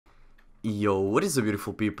Yo, what is up,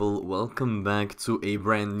 beautiful people? Welcome back to a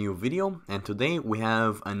brand new video, and today we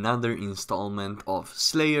have another installment of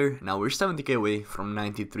Slayer. Now we're 70k away from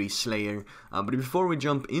 93 Slayer, but before we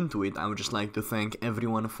jump into it, I would just like to thank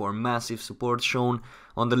everyone for massive support shown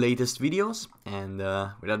on the latest videos, and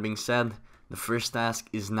with that being said, the first task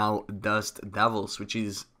is now Dust Devils, which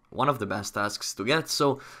is one of the best tasks to get,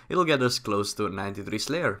 so it'll get us close to 93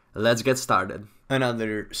 Slayer. Let's get started.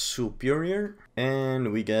 Another Superior,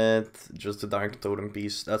 and we get just a Dark Totem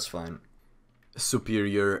piece, that's fine.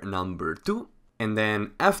 Superior number 2. And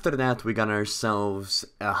then after that we got ourselves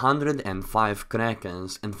 105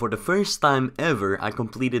 Krakens, and for the first time ever I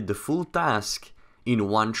completed the full task in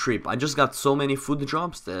one trip. I just got so many food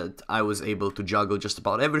drops that I was able to juggle just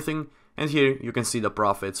about everything. And here you can see the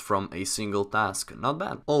profits from a single task, not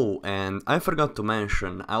bad. Oh, and I forgot to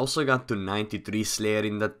mention, I also got to 93 Slayer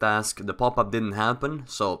in that task. The pop-up didn't happen,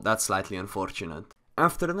 so that's slightly unfortunate.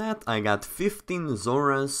 After that I got 15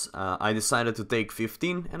 Zoras. I decided to take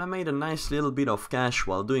 15 and I made a nice little bit of cash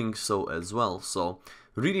while doing so as well, so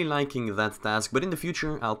really liking that task, but in the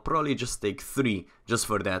future I'll probably just take 3 just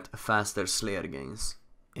for that faster Slayer gains.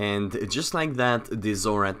 And just like that, the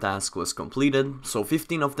Zora task was completed, so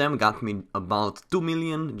 15 of them got me about 2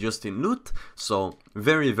 million just in loot, so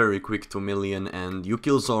very quick 2 million, and you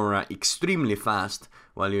kill Zora extremely fast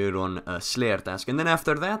while you're on a Slayer task. And then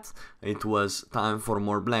after that, it was time for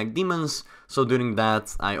more Black Demons, so during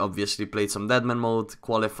that I obviously played some Deadman mode,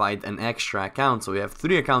 qualified an extra account, so we have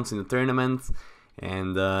 3 accounts in the tournament,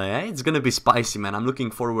 and yeah, it's gonna be spicy, man. I'm looking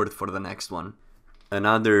forward for the next one.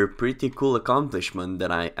 Another pretty cool accomplishment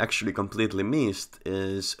that I actually completely missed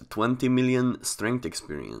is 20 million strength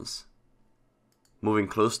experience. Moving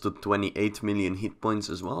close to 28 million hit points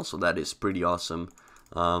as well, so that is pretty awesome.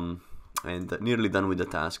 And nearly done with the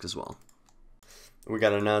task as well. We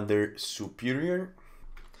got another Superior.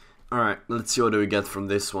 Alright, let's see what do we get from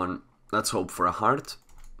this one. Let's hope for a heart.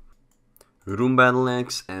 Room Battle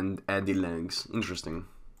Axe and Eddy Legs. Interesting.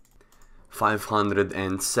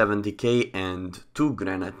 570k and 2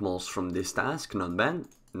 Granite Moles from this task, not bad.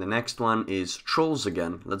 The next one is Trolls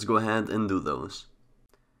again. Let's go ahead and do those.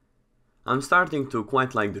 I'm starting to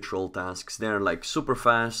quite like the troll tasks. They're like super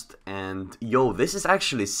fast, and yo, this is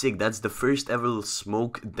actually sick. That's the first ever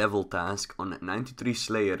Smoke Devil task on 93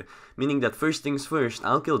 Slayer, meaning that first things first,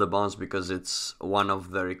 I'll kill the boss because it's one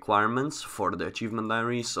of the requirements for the achievement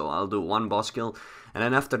diary, so I'll do one boss kill, and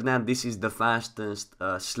then after that, this is the fastest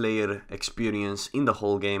Slayer experience in the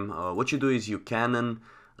whole game. What you do is you cannon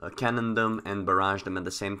them and barrage them at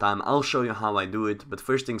the same time. I'll show you how I do it, but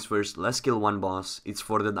first things first, let's kill one boss. It's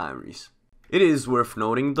for the diaries. It is worth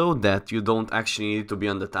noting though that you don't actually need to be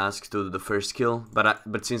on the task to do the first kill,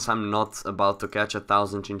 but since I'm not about to catch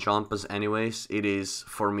 1,000 Chinchampas anyways, it is,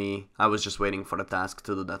 for me, I was just waiting for the task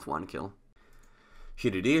to do that one kill.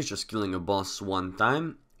 Here it is, just killing a boss one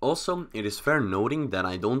time. Also, it is fair noting that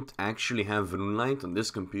I don't actually have Runelight on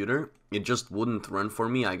this computer. It just wouldn't run for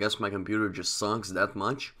me. I guess my computer just sucks that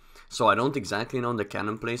much. So I don't exactly know the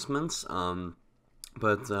cannon placements,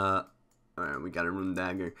 alright, we got a Rune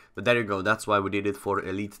Dagger. But there you go, that's why we did it for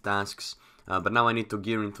elite tasks. But now I need to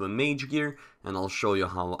gear into a mage gear, and I'll show you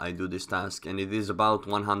how I do this task. And it is about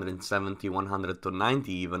 170, 100 to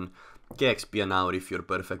 90 even KXP an hour if you're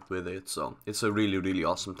perfect with it. So it's a really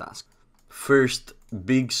awesome task. First,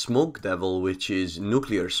 big Smoke Devil, which is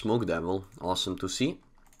Nuclear Smoke Devil. Awesome to see.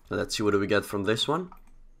 Let's see what do we get from this one.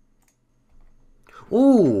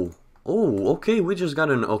 Oh, okay, we just got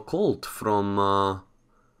an occult from a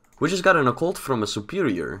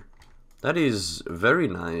Superior. That is very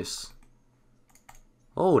nice.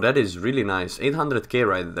 Oh, that is really nice. 800k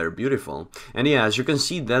right there, beautiful. And yeah, as you can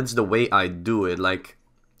see, that's the way I do it. Like,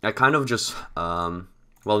 I kind of just,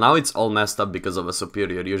 well, now it's all messed up because of a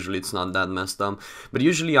Superior. Usually it's not that messed up. But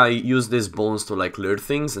usually I use these bones to like lure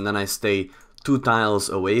things, and then I stay 2 tiles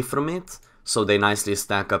away from it, so they nicely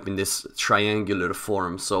stack up in this triangular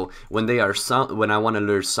form. So when they are when I want to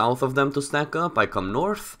lure south of them to stack up, I come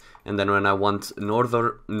north, and then when I want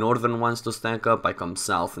northern ones to stack up, I come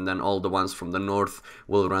south, and then all the ones from the north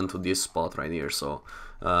will run to this spot right here. So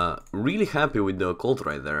really happy with the occult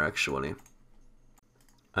right there, actually.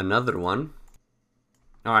 Another one.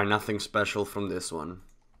 Alright, nothing special from this one.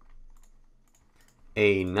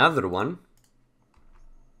 Another one.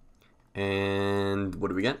 And what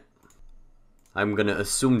do we get? I'm gonna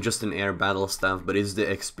assume just an air battle staff, but it's the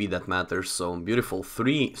XP that matters, so beautiful.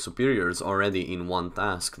 3 Superiors already in one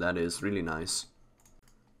task, that is really nice.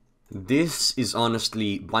 This is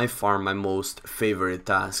honestly by far my most favorite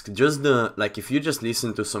task. Just the, like, if you just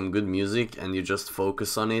listen to some good music and you just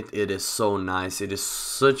focus on it, it is so nice. It is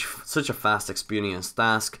such a fast experience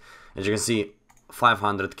task. As you can see,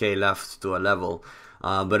 500k left to a level.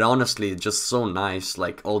 But honestly, it's just so nice.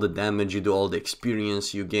 Like, all the damage you do, all the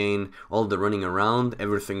experience you gain, all the running around,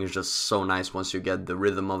 everything is just so nice once you get the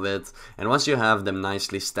rhythm of it. And once you have them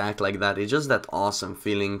nicely stacked like that, it's just that awesome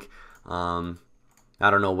feeling. I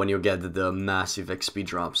don't know, when you get the massive XP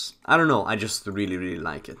drops. I don't know, I just really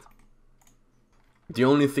like it. The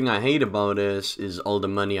only thing I hate about this is all the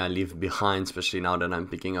money I leave behind, especially now that I'm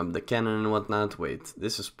picking up the cannon and whatnot. Wait,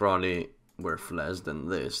 this is probably worth less than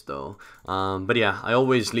this though. But yeah, I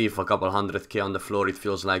always leave a couple 100k on the floor, it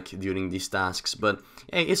feels like, during these tasks. But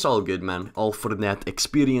hey, it's all good, man. All for that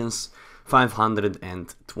experience.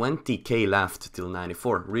 520k left till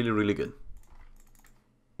 94. Really good.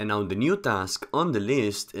 And now the new task on the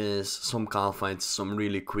list is some call fights, some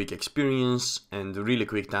really quick experience, and really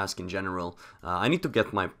quick task in general. I need to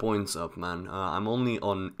get my points up, man. I'm only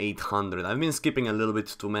on 800. I've been skipping a little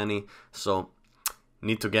bit too many, so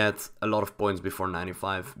need to get a lot of points before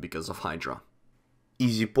 95 because of Hydra.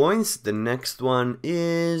 Easy points. The next one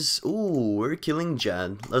is... Ooh, we're killing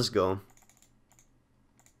Jad. Let's go.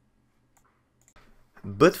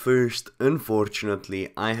 But first,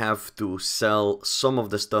 unfortunately, I have to sell some of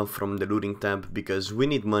the stuff from the looting tab because we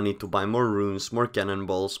need money to buy more runes, more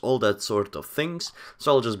cannonballs, all that sort of things.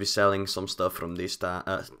 So I'll just be selling some stuff from this tab.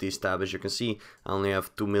 As you can see, I only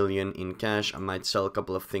have 2 million in cash. I might sell a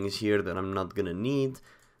couple of things here that I'm not gonna need.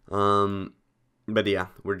 But yeah,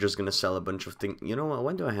 we're just gonna sell a bunch of things. You know what?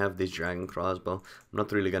 Why do I have this dragon crossbow? I'm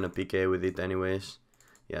not really gonna PK with it anyways.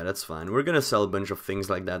 Yeah, that's fine. We're gonna sell a bunch of things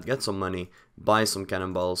like that, get some money, buy some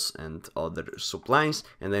cannonballs and other supplies,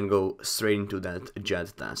 and then go straight into that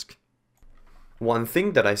jet task. One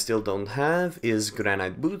thing that I still don't have is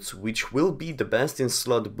granite boots, which will be the best in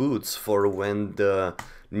slot boots for when the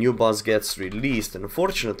new boss gets released.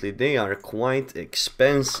 Unfortunately, they are quite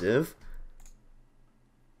expensive.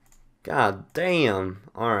 God damn.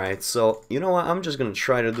 Alright, so you know what? I'm just gonna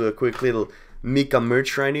try to do a quick little Micka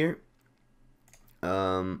merch right here.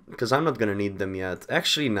 Because I'm not gonna need them yet.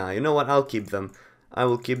 Actually, nah, you know what, I'll keep them. I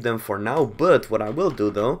will keep them for now, but what I will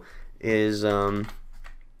do though is I'm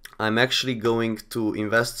actually going to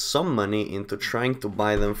invest some money into trying to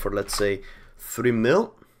buy them for, let's say, 3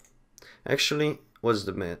 mil. Actually, what's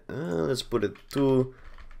the mid? Let's put it to...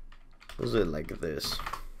 Let's do it like this.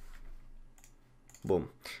 Boom.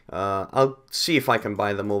 I'll see if I can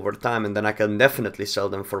buy them over time, and then I can definitely sell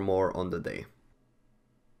them for more on the day.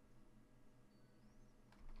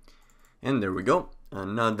 And there we go,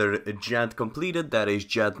 another jet completed. That is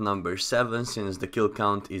jet number 7, since the kill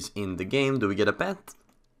count is in the game. Do we get a pet?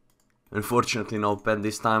 Unfortunately, no pet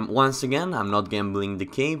this time. Once again, I'm not gambling the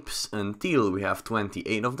capes until we have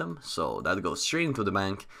 28 of them, so that goes straight into the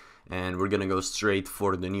bank, and we're gonna go straight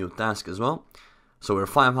for the new task as well. So we're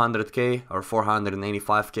 500k or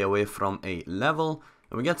 485k away from a level,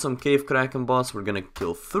 and we get some cave kraken boss. We're gonna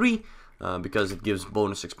kill 3. Because it gives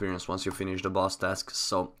bonus experience once you finish the boss tasks.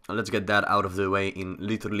 So let's get that out of the way in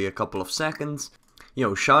literally a couple of seconds.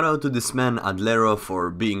 Yo, shout out to this man Adlero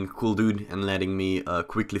for being a cool dude and letting me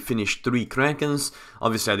quickly finish 3 krakens.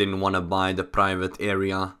 Obviously I didn't want to buy the private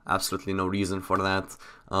area, absolutely no reason for that.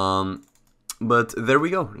 But there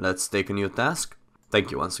we go, let's take a new task.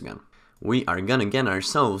 Thank you once again. We are gonna get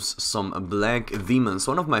ourselves some black demons,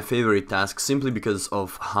 one of my favorite tasks simply because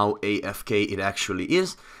of how AFK it actually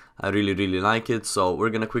is. I really like it, so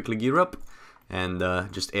we're gonna quickly gear up and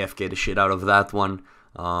just AFK the shit out of that one,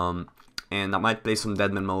 and I might play some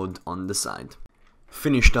Deadman mode on the side.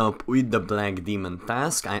 Finished up with the Black Demon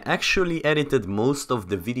task. I actually edited most of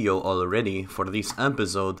the video already for this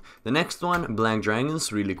episode. The next one, Black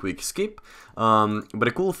Dragons, really quick skip, but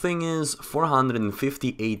the cool thing is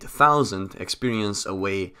 458,000 experience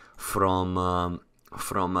away from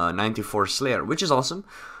 94 Slayer, which is awesome.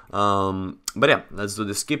 But yeah, let's do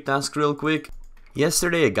the skip task real quick.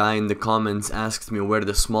 Yesterday a guy in the comments asked me where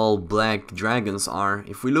the small black dragons are.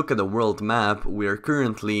 If we look at the world map, we are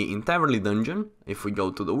currently in Taverly Dungeon. If we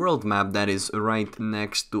go to the world map, that is right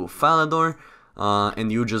next to Falador,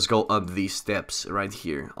 and you just go up these steps right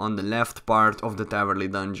here. On the left part of the Taverly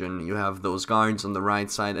Dungeon, you have those guards on the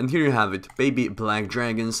right side, and here you have it, baby black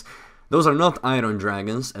dragons. Those are not iron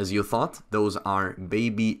dragons, as you thought. Those are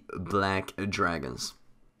baby black dragons.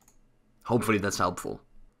 Hopefully that's helpful.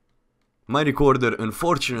 My recorder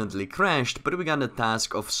unfortunately crashed, but we got the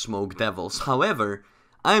task of Smoke Devils. However,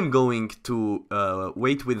 I'm going to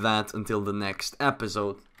wait with that until the next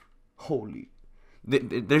episode. Holy...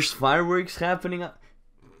 There's fireworks happening.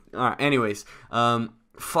 Anyways,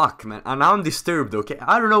 fuck, man. And now I'm disturbed, okay?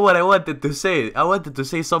 I don't know what I wanted to say. I wanted to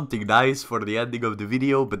say something nice for the ending of the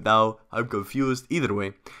video, but now I'm confused. Either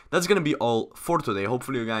way, that's gonna be all for today.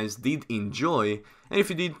 Hopefully you guys did enjoy. And if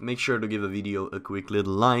you did, make sure to give the video a quick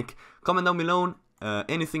little like. Comment down below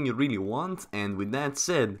anything you really want. And with that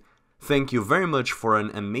said, thank you very much for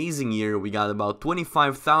an amazing year. We got about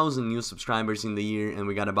 25,000 new subscribers in the year, and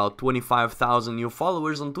we got about 25,000 new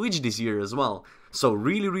followers on Twitch this year as well. So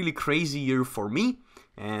really crazy year for me,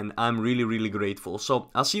 and I'm really grateful. So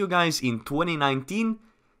I'll see you guys in 2019,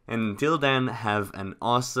 and until then, have an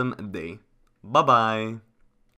awesome day. Bye bye.